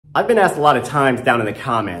I've been asked a lot of times down in the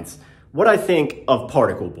comments what I think of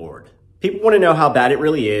Particleboard. People want to know how bad it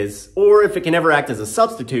really is, or if it can ever act as a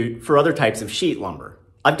substitute for other types of sheet lumber.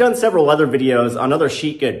 I've done several other videos on other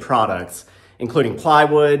sheet good products, including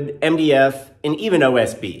plywood, MDF, and even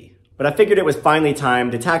OSB. But I figured it was finally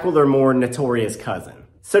time to tackle their more notorious cousin.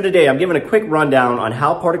 So today I'm giving a quick rundown on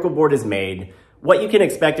how Particleboard is made, what you can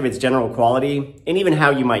expect of its general quality, and even how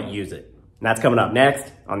you might use it. And that's coming up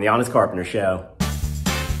next on the Honest Carpenter Show.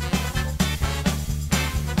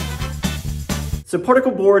 So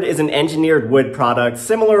Particleboard is an engineered wood product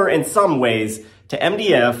similar in some ways to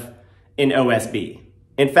MDF and OSB.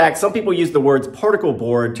 In fact, some people use the words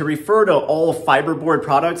Particleboard to refer to all fiberboard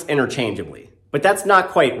products interchangeably, but that's not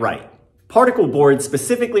quite right. Particleboard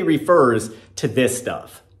specifically refers to this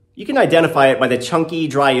stuff. You can identify it by the chunky,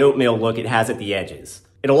 dry oatmeal look it has at the edges.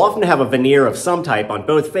 It'll often have a veneer of some type on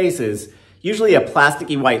both faces, usually a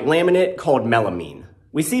plasticky white laminate called melamine.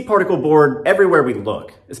 We see Particleboard everywhere we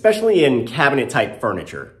look, especially in cabinet-type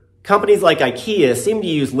furniture. Companies like IKEA seem to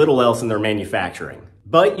use little else in their manufacturing.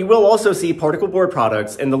 But you will also see Particleboard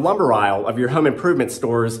products in the lumber aisle of your home improvement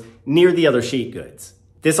stores near the other sheet goods.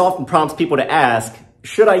 This often prompts people to ask,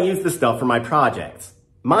 should I use this stuff for my projects?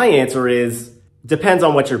 My answer is, depends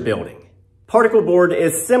on what you're building. Particleboard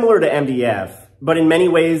is similar to MDF, but in many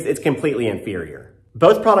ways it's completely inferior.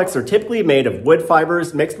 Both products are typically made of wood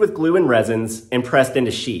fibers mixed with glue and resins and pressed into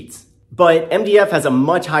sheets. But MDF has a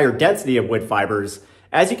much higher density of wood fibers,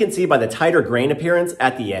 as you can see by the tighter grain appearance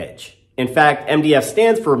at the edge. In fact, MDF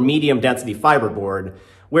stands for medium density fiberboard,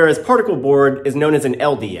 whereas Particleboard is known as an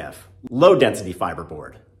LDF, low density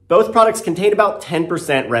fiberboard. Both products contain about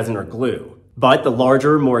 10% resin or glue, but the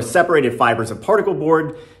larger, more separated fibers of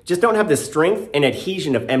Particleboard just don't have the strength and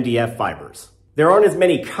adhesion of MDF fibers. There aren't as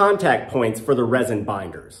many contact points for the resin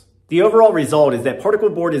binders. The overall result is that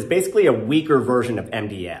Particleboard is basically a weaker version of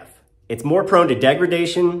MDF. It's more prone to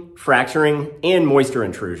degradation, fracturing, and moisture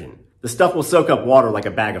intrusion. The stuff will soak up water like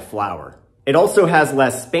a bag of flour. It also has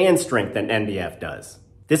less span strength than MDF does.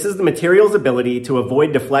 This is the material's ability to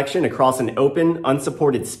avoid deflection across an open,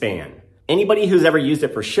 unsupported span. Anybody who's ever used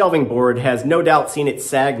it for shelving board has no doubt seen it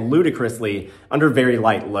sag ludicrously under very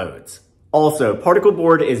light loads. Also,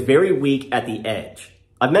 Particleboard is very weak at the edge.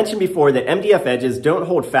 I've mentioned before that MDF edges don't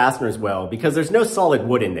hold fasteners well because there's no solid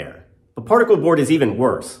wood in there. But Particleboard is even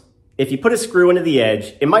worse. If you put a screw into the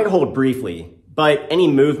edge, it might hold briefly, but any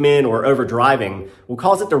movement or overdriving will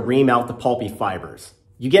cause it to ream out the pulpy fibers.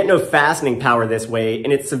 You get no fastening power this way,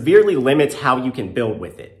 and it severely limits how you can build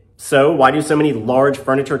with it. So why do so many large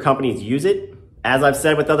furniture companies use it? As I've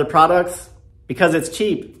said with other products, because it's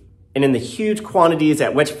cheap. And in the huge quantities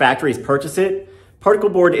at which factories purchase it,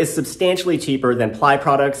 Particleboard is substantially cheaper than ply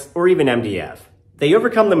products or even MDF. They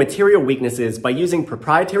overcome the material weaknesses by using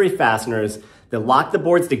proprietary fasteners that lock the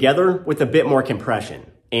boards together with a bit more compression.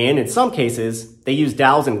 And in some cases, they use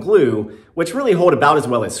dowels and glue, which really hold about as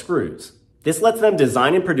well as screws. This lets them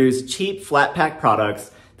design and produce cheap, flat-pack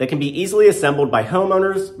products that can be easily assembled by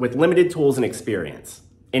homeowners with limited tools and experience.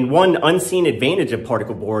 And one unseen advantage of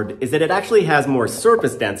Particleboard is that it actually has more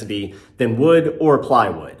surface density than wood or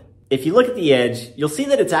plywood. If you look at the edge, you'll see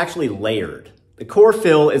that it's actually layered. The core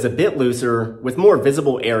fill is a bit looser with more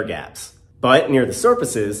visible air gaps. But near the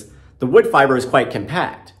surfaces, the wood fiber is quite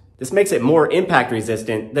compact. This makes it more impact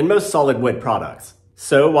resistant than most solid wood products.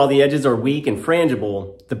 So while the edges are weak and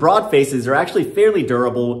frangible, the broad faces are actually fairly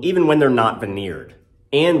durable even when they're not veneered.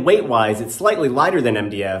 And weight-wise, it's slightly lighter than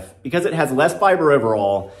MDF because it has less fiber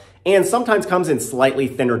overall and sometimes comes in slightly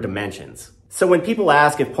thinner dimensions. So when people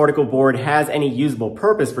ask if Particleboard has any usable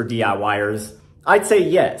purpose for DIYers, I'd say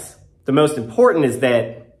yes. The most important is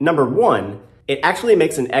that, number one, it actually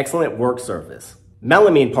makes an excellent work surface.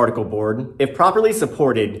 Melamine Particleboard, if properly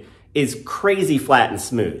supported, is crazy flat and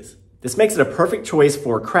smooth. This makes it a perfect choice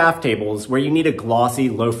for craft tables where you need a glossy,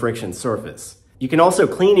 low-friction surface. You can also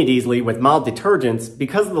clean it easily with mild detergents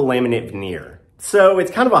because of the laminate veneer. So it's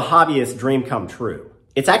kind of a hobbyist dream come true.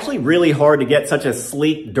 It's actually really hard to get such a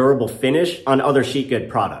sleek, durable finish on other sheet good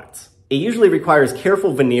products. It usually requires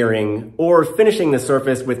careful veneering or finishing the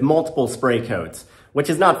surface with multiple spray coats, which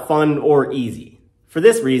is not fun or easy. For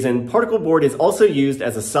this reason, Particleboard is also used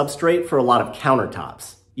as a substrate for a lot of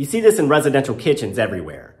countertops. You see this in residential kitchens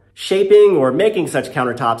everywhere. Shaping or making such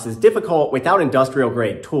countertops is difficult without industrial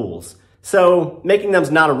grade tools. So making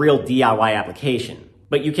them's not a real DIY application,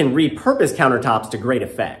 but you can repurpose countertops to great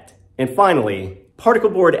effect. And finally,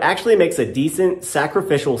 Particleboard actually makes a decent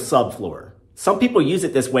sacrificial subfloor. Some people use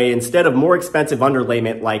it this way instead of more expensive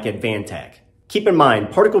underlayment like Advantech. Keep in mind,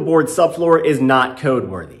 Particleboard subfloor is not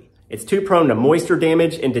code-worthy. It's too prone to moisture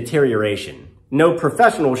damage and deterioration. No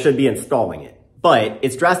professional should be installing it. but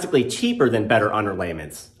it's drastically cheaper than better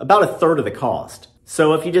underlayments, about a third of the cost.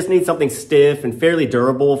 So if you just need something stiff and fairly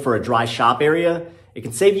durable for a dry shop area, it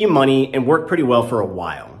can save you money and work pretty well for a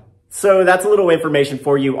while. So that's a little information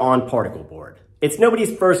for you on Particleboard. It's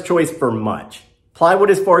nobody's first choice for much. Plywood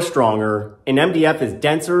is far stronger, and MDF is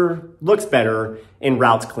denser, looks better, and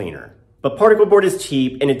routes cleaner. But Particleboard is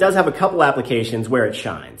cheap, and it does have a couple applications where it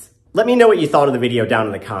shines. Let me know what you thought of the video down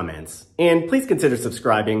in the comments, and please consider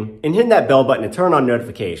subscribing and hitting that bell button to turn on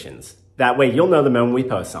notifications. That way you'll know the moment we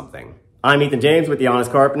post something. I'm Ethan James with the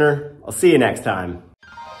Honest Carpenter. I'll see you next time.